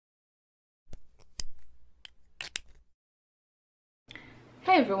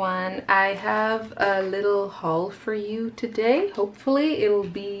Hey everyone, I have a little haul for you today. Hopefully it'll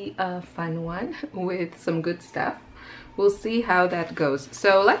be a fun one with some good stuff. We'll see how that goes.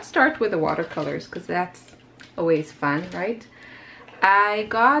 So let's start with the watercolors because that's always fun, right? I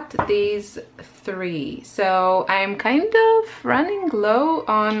got these three. So I'm kind of running low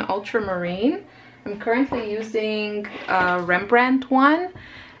on ultramarine. I'm currently using a Rembrandt one,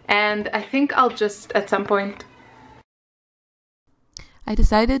 and I think I'll just at some point I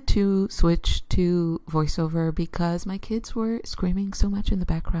decided to switch to voiceover because my kids were screaming so much in the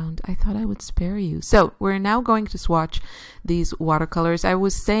background. I thought I would spare you. So we're now going to swatch these watercolors. I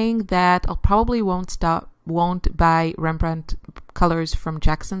was saying that I'll probably won't buy Rembrandt colors from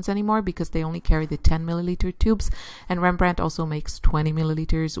Jackson's anymore because they only carry the 10 milliliter tubes, and Rembrandt also makes 20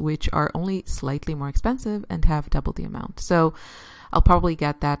 milliliters, which are only slightly more expensive and have double the amount. So I'll probably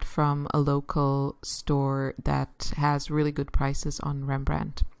get that from a local store that has really good prices on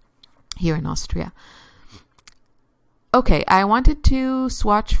Rembrandt here in Austria. Okay, I wanted to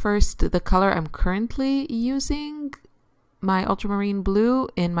swatch first the color I'm currently using, my ultramarine blue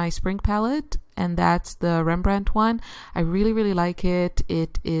in my spring palette, and that's the Rembrandt one. I really like it.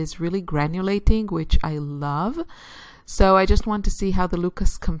 It is really granulating, which I love. So I just want to see how the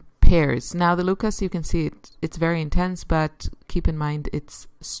Lukas compares. Now the Lukas, you can see it's very intense, but keep in mind it's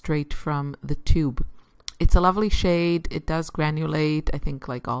straight from the tube. It's a lovely shade. It does granulate, I think,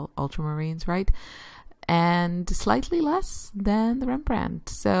 like all ultramarines, right? And slightly less than the Rembrandt.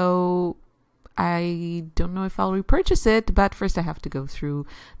 So I don't know if I'll repurchase it, but first I have to go through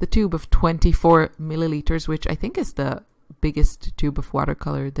the tube of 24 milliliters, which I think is the biggest tube of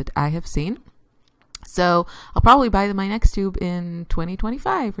watercolor that I have seen. So I'll probably buy my next tube in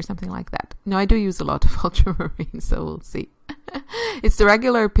 2025 or something like that. No, I do use a lot of ultramarine, so we'll see. It's the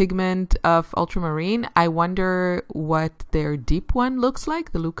regular pigment of ultramarine. I wonder what their deep one looks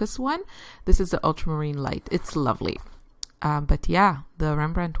like, the Lukas one. This is the ultramarine light. It's lovely. But yeah, the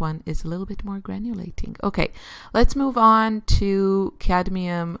Rembrandt one is a little bit more granulating. Okay, let's move on to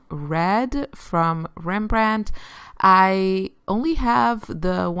Cadmium Red from Rembrandt. I only have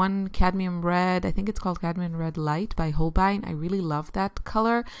the one Cadmium Red. I think it's called Cadmium Red Light by Holbein. I really love that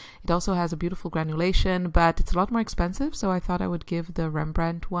color. It also has a beautiful granulation, but it's a lot more expensive, so I thought I would give the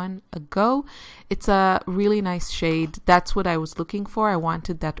Rembrandt one a go. It's a really nice shade. That's what I was looking for. I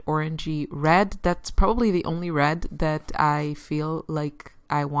wanted that orangey red. That's probably the only red that I feel like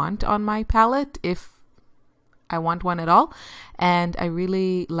I want on my palette, if I want one at all. And I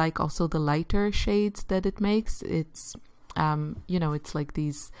really like also the lighter shades that it makes. It's it's like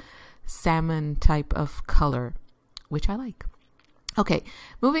these salmon type of color, which I like. Okay,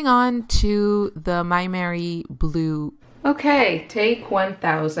 moving on to the Maimeriblu. Okay, take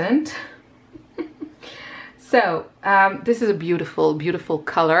 1000. So this is a beautiful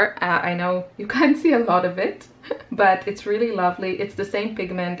color. I know you can't see a lot of it, but it's really lovely. It's the same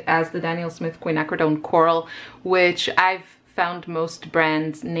pigment as the Daniel Smith quinacridone coral, which I've found most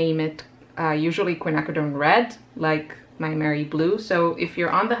brands name it usually quinacridone red, like Maimeriblu. So if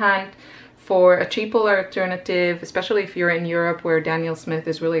you're on the hunt for a cheaper alternative, especially if you're in Europe where Daniel Smith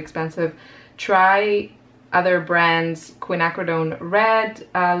is really expensive, try other brands quinacridone red.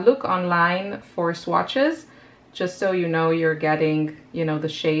 Look online for swatches, just so you know you're getting, the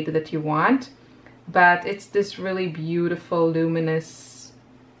shade that you want. But it's this really beautiful, luminous,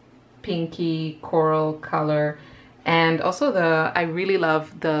 pinky coral color. And also I really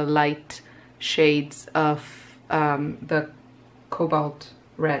love the light shades of the cobalt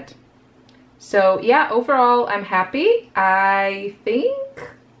red. So yeah, overall I'm happy. I think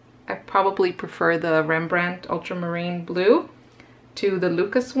I probably prefer the Rembrandt Ultramarine Blue to the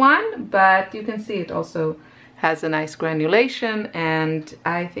Lukas one, but you can see it also has a nice granulation, and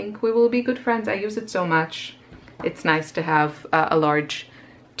I think we will be good friends. I use it so much. It's nice to have a large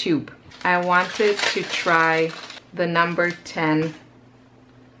tube. I wanted to try the number 10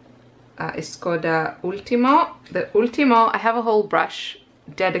 Skoda Ultimo. The Ultimo, I have a whole brush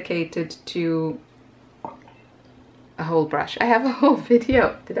dedicated to a whole brush. I have a whole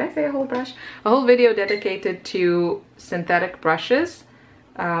video. Did I say a whole brush? A whole video dedicated to synthetic brushes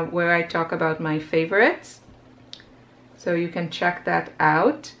where I talk about my favorites. So you can check that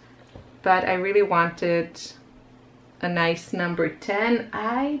out. But I really wanted a nice number 10.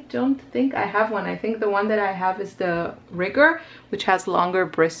 I don't think I have one. I think the one that I have is the Rigger, which has longer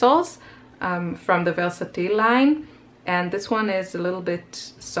bristles from the Versatile line. And this one is a little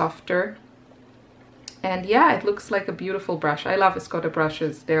bit softer. And yeah, it looks like a beautiful brush. I love Skoda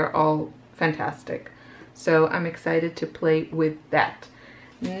brushes. They're all fantastic. So I'm excited to play with that.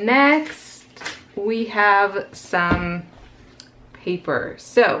 Next, we have some paper.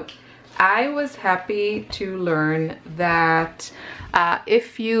 So I was happy to learn that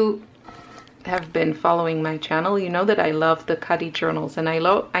if you have been following my channel, you know that I love the Khadi journals, and I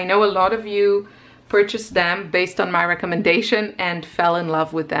know a lot of you purchased them based on my recommendation and fell in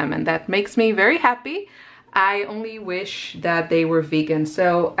love with them, and that makes me very happy. I only wish that they were vegan.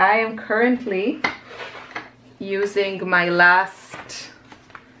 So I am currently using my last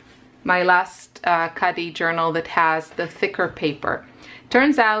Khadi journal that has the thicker paper.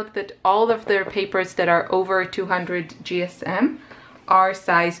 Turns out that all of their papers that are over 200 GSM are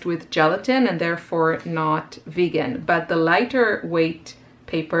sized with gelatin and therefore not vegan. But the lighter weight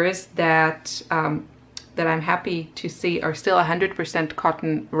papers that that I'm happy to see are still 100%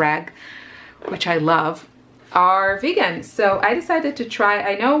 cotton rag, which I love, are vegan. So I decided to try.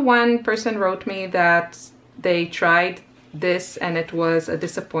 I know one person wrote me that they tried this and it was a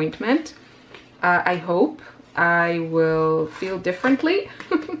disappointment. I hope I will feel differently.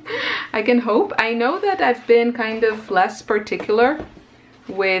 I can hope. I know that I've been kind of less particular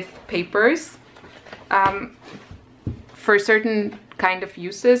with papers for certain kind of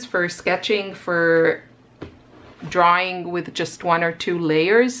uses, for sketching, for drawing with just 1 or 2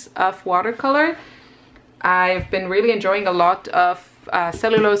 layers of watercolor. I've been really enjoying a lot of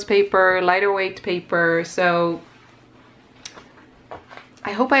cellulose paper, lighter weight paper, so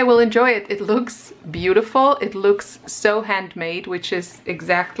I hope I will enjoy it. It looks beautiful. It looks so handmade, which is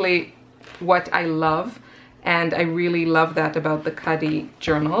exactly what I love, and I really love that about the Khadi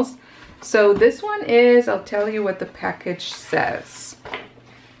journals. So this one is, I'll tell you what the package says.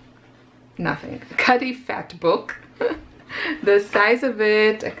 Nothing. Khadi fat book. The size of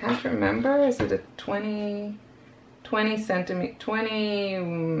it, I can't remember, is it a 20 centimeter,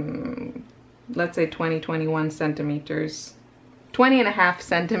 20, let's say 21 centimeters, 20.5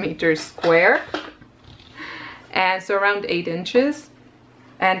 centimeters square, and so around 8 inches,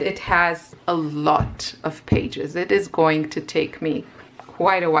 and it has a lot of pages. It is going to take me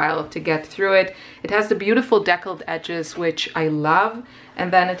quite a while to get through it. It has the beautiful deckled edges, which I love,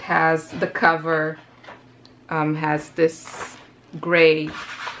 and then it has the cover, has this gray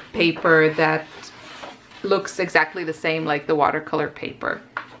paper that looks exactly the same like the watercolor paper.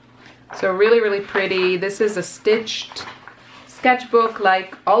 So really, really pretty. This is a stitched sketchbook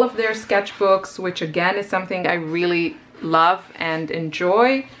like all of their sketchbooks, which again is something I really love and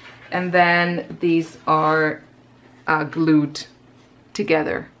enjoy. And then these are glued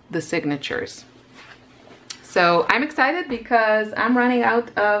together, the signatures. So I'm excited because I'm running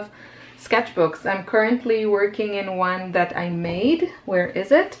out of sketchbooks. I'm currently working in one that I made. Where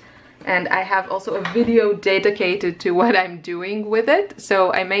is it? And I have also a video dedicated to what I'm doing with it.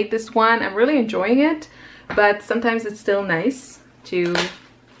 So I made this one. I'm really enjoying it, but sometimes it's still nice to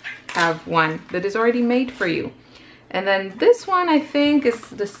have one that is already made for you. And then this one I think is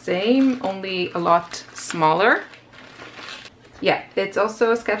the same, only a lot smaller. Yeah, it's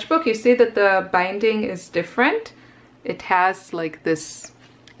also a sketchbook. You see that the binding is different. It has like this,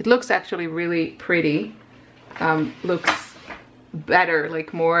 it looks actually really pretty. Looks better,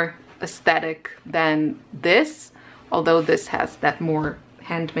 like more aesthetic than this, although this has that more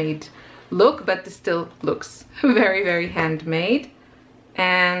handmade look, but this still looks very, very handmade.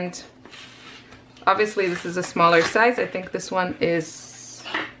 And obviously this is a smaller size. I think this one is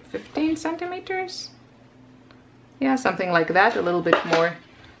 15 centimeters. Yeah, something like that, a little bit more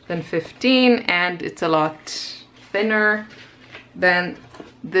than 15, and it's a lot thinner than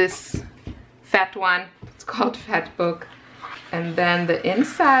this fat one. It's called Fat Book. And then the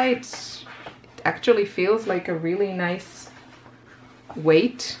inside, it actually feels like a really nice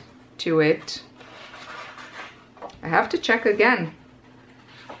weight to it. I have to check again.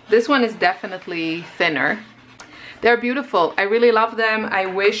 This one is definitely thinner. They're beautiful. I really love them. I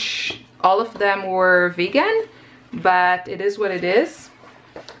wish all of them were vegan, but it is what it is.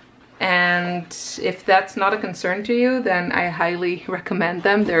 And if that's not a concern to you, then I highly recommend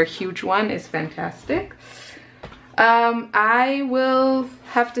them. Their huge one is fantastic. I will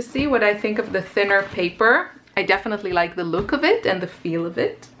have to see what I think of the thinner paper. I definitely like the look of it and the feel of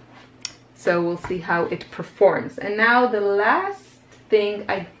it. So we'll see how it performs. And now the last thing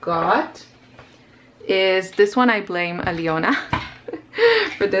I got is this one. I blame Aliona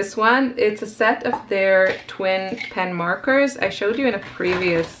for this one. It's a set of their twin pen markers. I showed you in a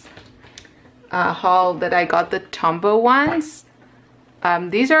previous haul that I got the Tombow ones.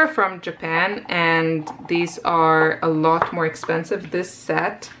 These are from Japan and these are a lot more expensive. This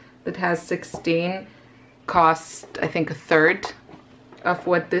set that has 16 cost, I think, a third of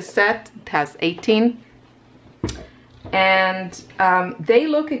what this set has, 18. And they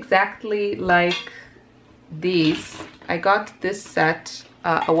look exactly like these I got this set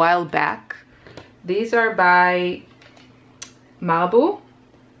a while back. These are by Marabu,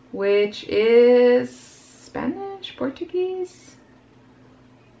 which is Spanish, Portuguese,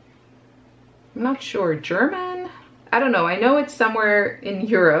 I'm not sure, German, I don't know. I know it's somewhere in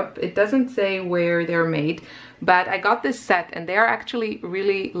Europe. It doesn't say where they're made, but I got this set and they are actually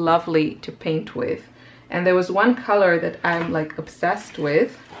really lovely to paint with. And there was one color that I'm like obsessed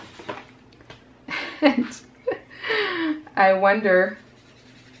with. And I wonder,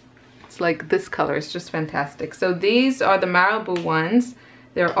 it's like this color is just fantastic. So these are the Marabu ones.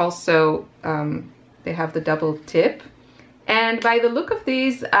 They're also, they have the double tip. And by the look of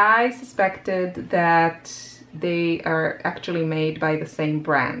these, I suspected that they are actually made by the same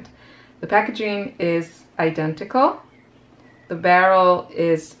brand. The packaging is identical. The barrel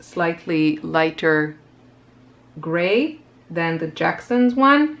is slightly lighter gray than the Jackson's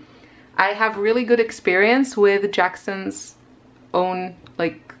one. I have really good experience with Jackson's own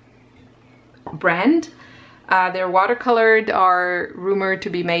like brand. Their watercolored are rumored to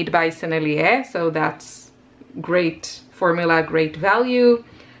be made by Sennelier, so that's great formula, great value.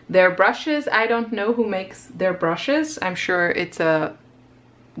 Their brushes, I don't know who makes their brushes. I'm sure it's a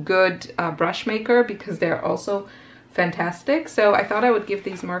good brush maker because they're also fantastic. So I thought I would give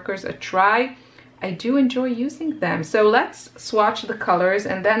these markers a try. I do enjoy using them. So let's swatch the colors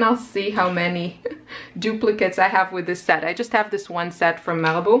and then I'll see how many duplicates I have with this set. I just have this one set from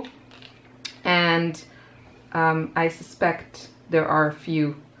Marabu, and I suspect there are a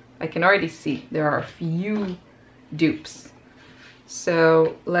few. I can already see there are a few dupes.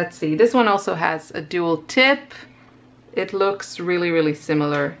 So let's see. This one also has a dual tip. It looks really, really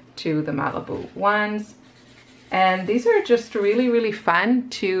similar to the Marabu ones. And these are just really, really fun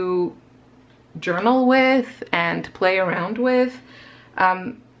to journal with and play around with.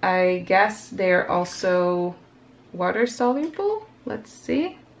 I guess they're also water soluble. Let's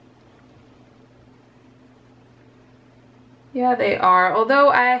see. Yeah, they are. Although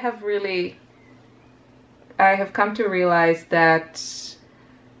I have come to realize that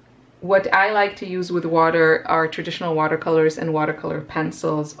what I like to use with water are traditional watercolors and watercolor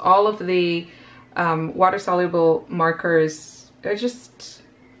pencils. All of the water-soluble markers, they just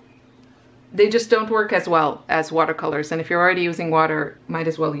don't work as well as watercolors. And if you're already using water, might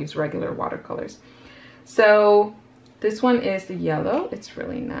as well use regular watercolors. So this one is the yellow. It's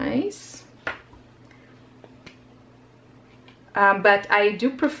really nice. But I do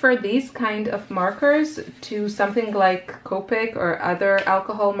prefer these kind of markers to something like Copic or other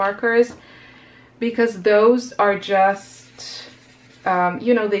alcohol markers, because those are just,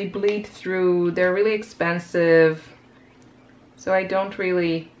 you know, they bleed through, they're really expensive. So I don't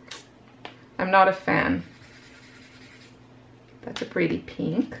really, I'm not a fan. That's a pretty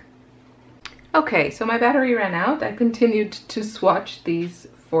pink. Okay, so my battery ran out. I continued to swatch these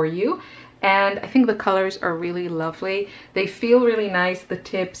for you. And I think the colors are really lovely. They feel really nice, the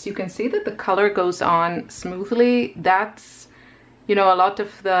tips. You can see that the color goes on smoothly. That's, you know, a lot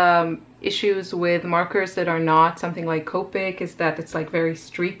of the issues with markers that are not something like Copic is that it's like very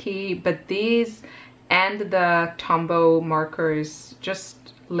streaky. But these and the Tombow markers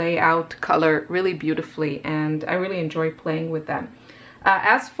just lay out color really beautifully, and I really enjoy playing with them.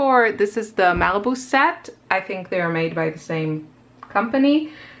 As for, this is the Marabu set. I think they are made by the same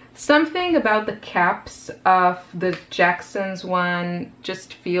company. Something about the caps of the Jackson's one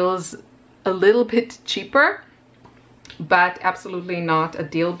just feels a little bit cheaper, but absolutely not a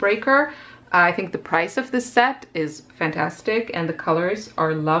deal breaker. I think the price of this set is fantastic and the colors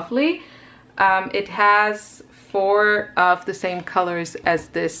are lovely. It has 4 of the same colors as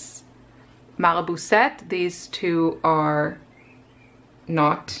this Marabu set. These 2 are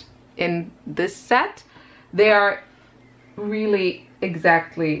not in this set. They are really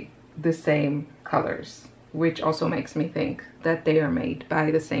exactly the same colors, which also makes me think that they are made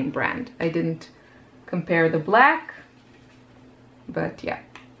by the same brand. I didn't compare the black, but yeah.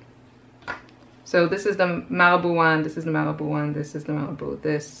 So this is the Marabu one, this is the Marabu one, this is the Marabu,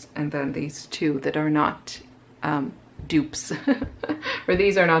 this, and then these 2 that are not dupes, or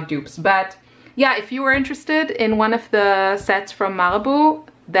these are not dupes. But yeah, if you were interested in one of the sets from Marabu,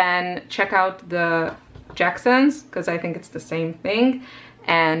 then check out the Jackson's, because I think it's the same thing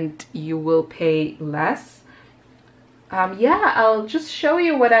and you will pay less. Yeah, I'll just show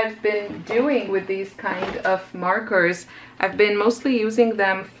you what I've been doing with these kind of markers. I've been mostly using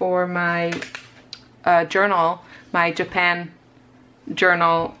them for my journal, my Japan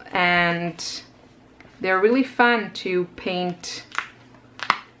journal, and they're really fun to paint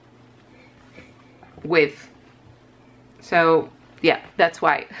with. So yeah, that's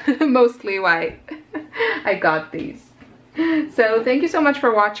why, mostly why I got these. So thank you so much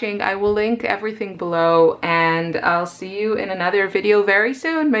for watching. I will link everything below, and I'll see you in another video very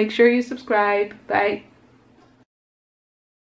soon. Make sure you subscribe. Bye.